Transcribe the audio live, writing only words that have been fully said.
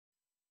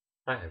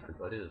Hi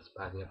everybody, this is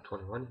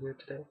Biosphere here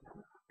today,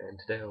 and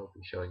today I'll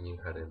be showing you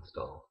how to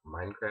install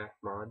Minecraft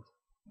mods.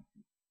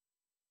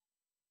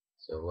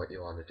 So what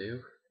you want to do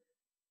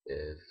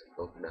is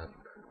open up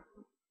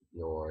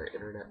your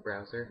internet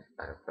browser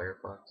out of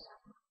Firefox.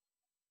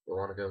 You'll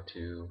want to go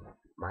to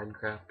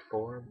Minecraft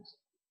forums.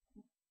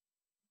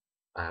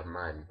 I have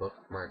mine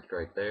bookmarked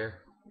right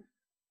there.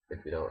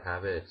 If you don't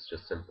have it, it's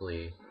just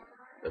simply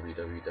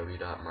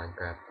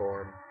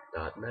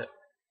www.minecraftforum.net.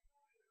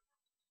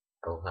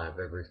 I'll have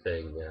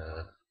everything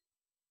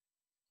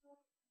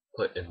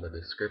put in the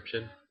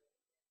description,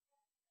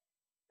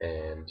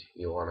 and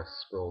you'll want to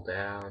scroll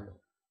down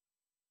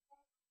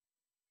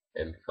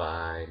and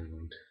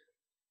find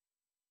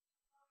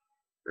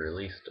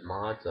released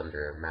mods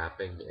under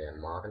mapping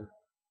and modding.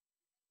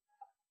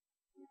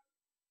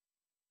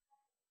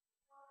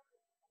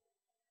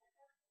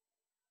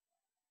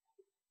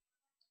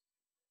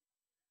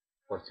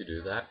 Once you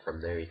do that,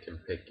 from there you can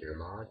pick your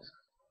mods.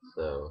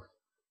 So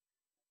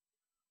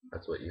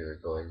that's what you're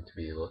going to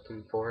be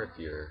looking for if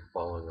you're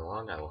following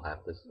along. I will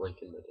have this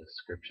link in the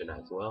description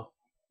as well.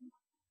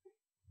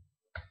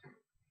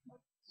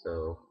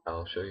 So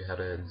I'll show you how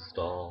to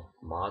install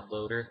Mod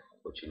Loader,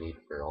 which you need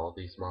for all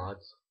these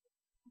mods.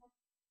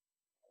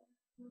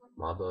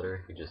 Mod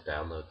Loader, you just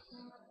download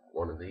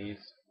one of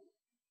these.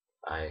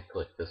 I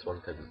click this one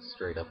because it's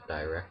straight up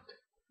direct.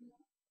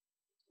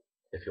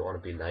 If you want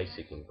to be nice,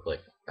 you can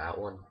click that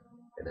one,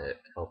 and it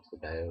helps the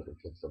guy out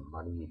and gives them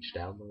money each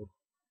download.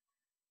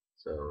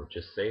 So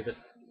just save it.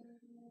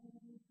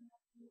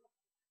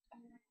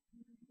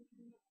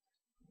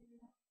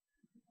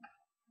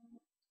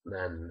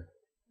 Then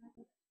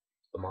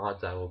the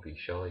mods I will be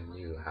showing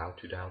you how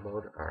to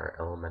download are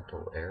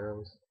elemental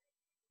arrows.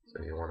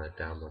 So you want to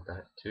download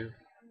that too.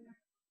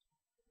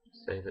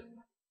 Save it.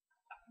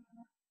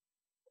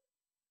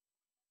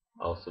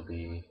 Also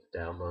be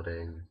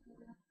downloading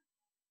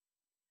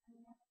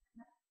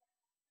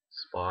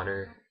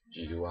Spawner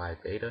GUI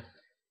beta.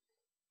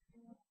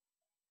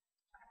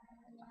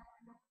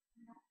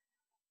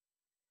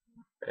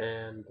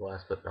 And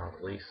last but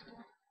not least,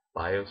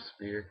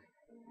 Biosphere.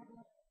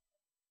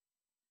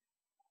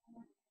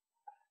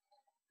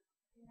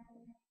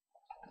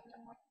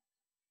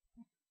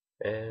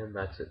 And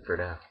that's it for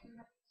now.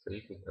 So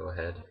you can go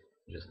ahead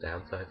and just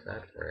downsize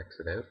that or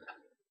exit out.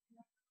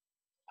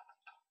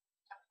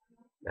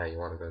 Now you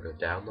want to go to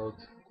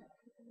downloads.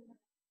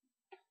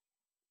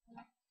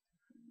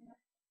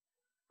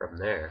 From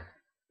there,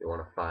 you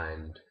want to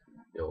find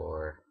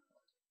your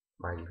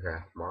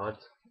Minecraft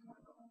mods.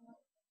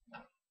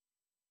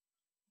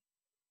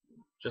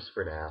 Just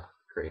for now,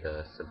 create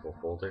a simple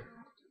folder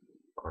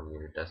on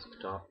your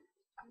desktop.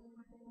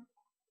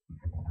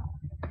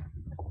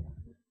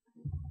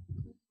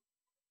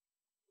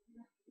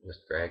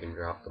 Just drag and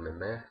drop them in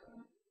there.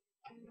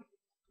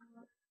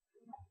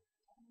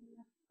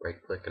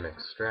 Right click and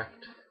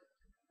extract.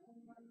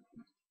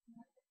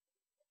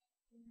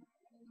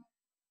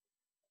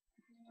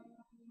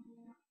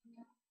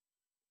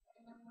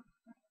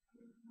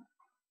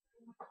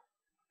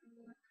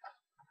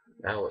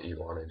 Now what you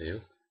want to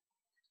do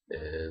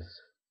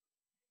is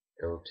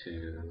go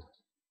to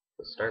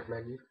the start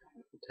menu,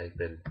 type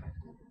in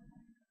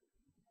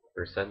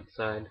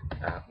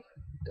 %app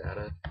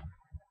data,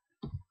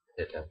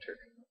 hit enter.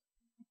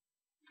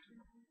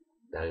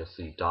 Now you'll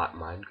see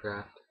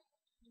 .minecraft.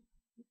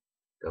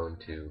 Go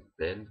into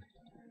bin.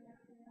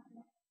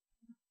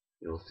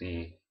 You'll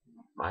see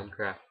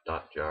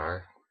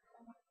minecraft.jar,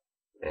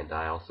 and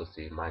I also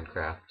see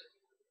Minecraft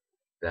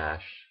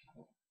dash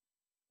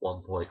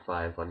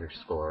 1.5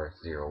 underscore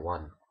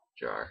 01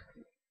 jar.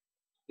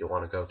 You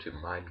want to go to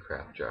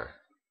Minecraft jar.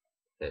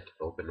 Hit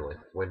open with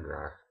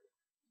WinRAR.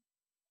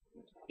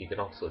 You can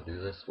also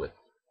do this with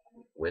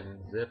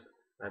WinZip,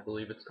 I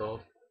believe it's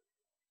called.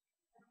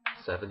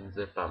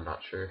 7-zip, I'm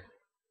not sure.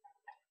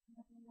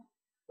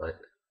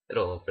 But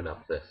it'll open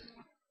up this.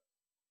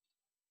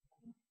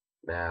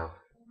 Now,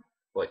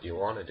 what you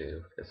want to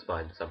do is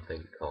find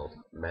something called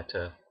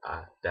meta-inf.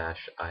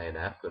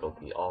 It'll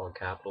be all in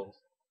capitals.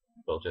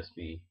 It'll just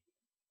be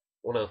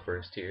one of the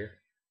first here,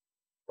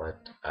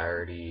 but I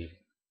already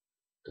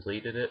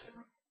deleted it.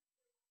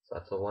 So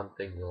that's the one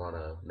thing you want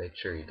to make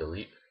sure you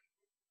delete.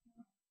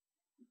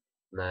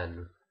 And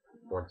then,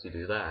 once you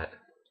do that,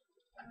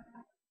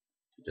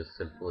 you just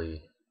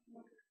simply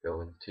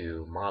go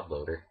into Mod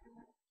Loader,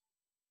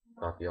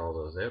 copy all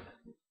those out,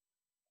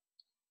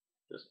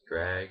 just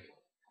drag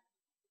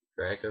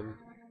them,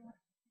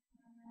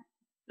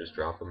 just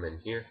drop them in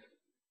here.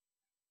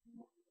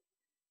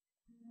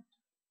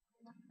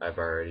 I've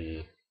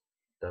already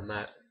done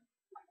that,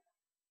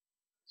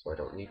 so I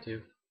don't need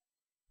to.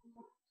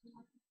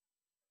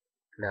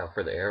 Now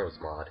for the arrows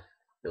mod,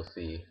 you'll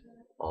see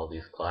all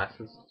these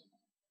classes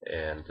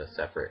and a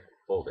separate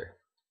folder.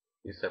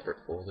 These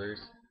separate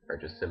folders are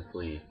just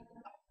simply,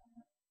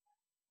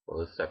 well,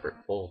 this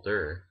separate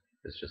folder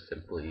is just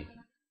simply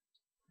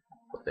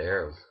what the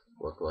arrows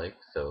look like,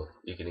 so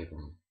you can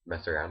even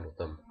mess around with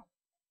them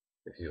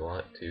if you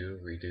want to,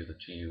 redo the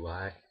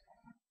GUI.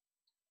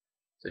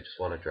 So you just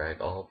want to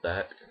drag all of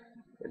that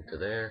into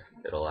there.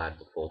 It'll add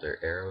the folder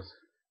arrows.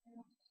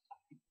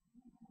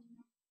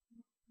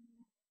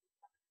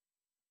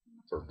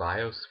 For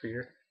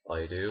Biosphere, all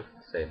you do,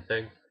 same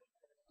thing.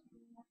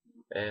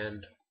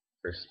 And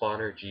for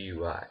spawner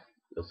GUI,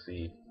 you'll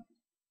see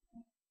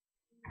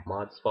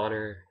mod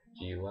spawner,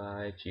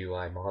 GUI,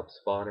 GUI mod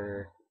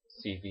spawner,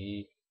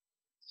 CV,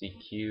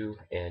 CQ,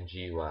 and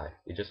GUI.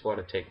 You just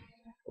want to take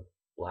the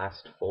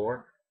last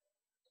four,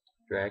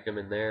 drag them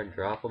in there and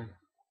drop them.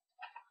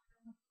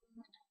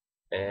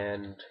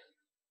 And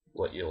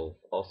what you'll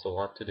also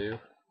want to do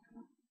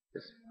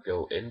is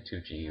go into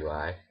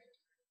GUI,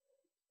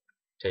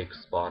 take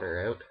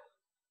spawner out,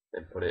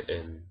 and put it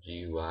in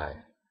GUI.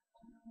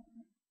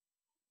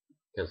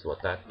 Because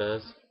what that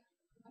does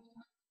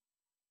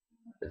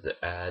is it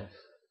adds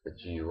the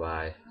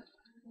GUI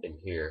in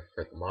here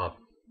for the mob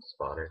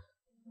spawner,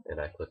 and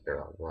I clicked the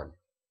wrong one.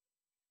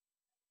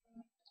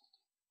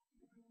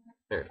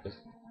 There it is,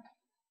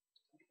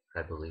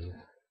 I believe.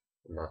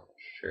 I'm not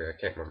sure, I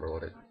can't remember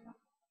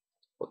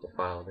what the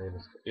file name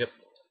is. Yep.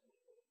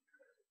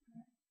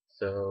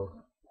 So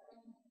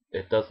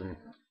it doesn't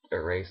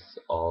erase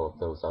all of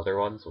those other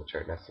ones which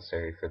are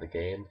necessary for the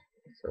game.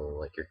 So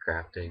like your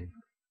crafting.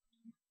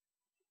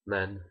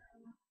 Then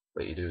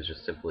what you do is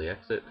just simply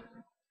exit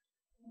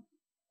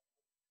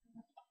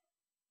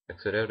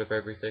out of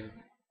everything.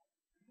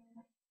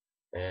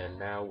 And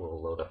now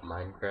we'll load up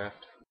Minecraft.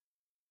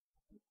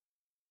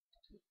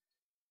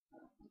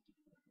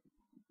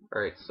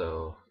 Alright,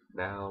 so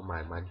now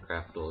my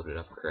Minecraft loaded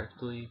up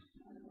correctly,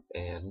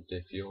 and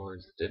if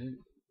yours didn't,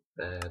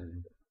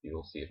 then you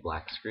will see a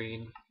black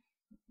screen.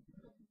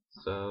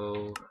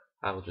 So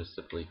I will just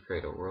simply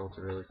create a world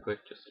really quick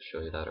just to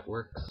show you that it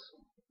works,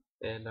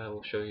 and I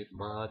will show you the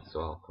mod. So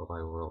I'll call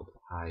my world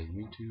Hi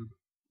YouTube.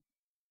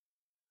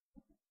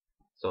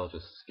 So I'll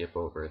just skip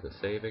over the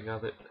saving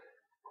of it,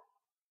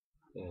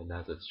 and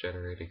as it's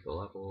generating the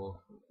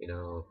level,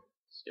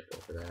 skip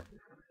over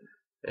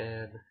that.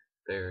 And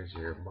there's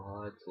your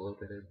mods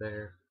loaded in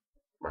there.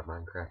 My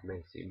Minecraft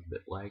may seem a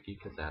bit laggy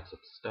because I have some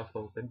stuff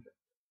open,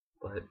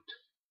 but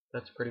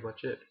that's pretty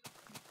much it.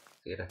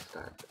 See you next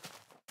time.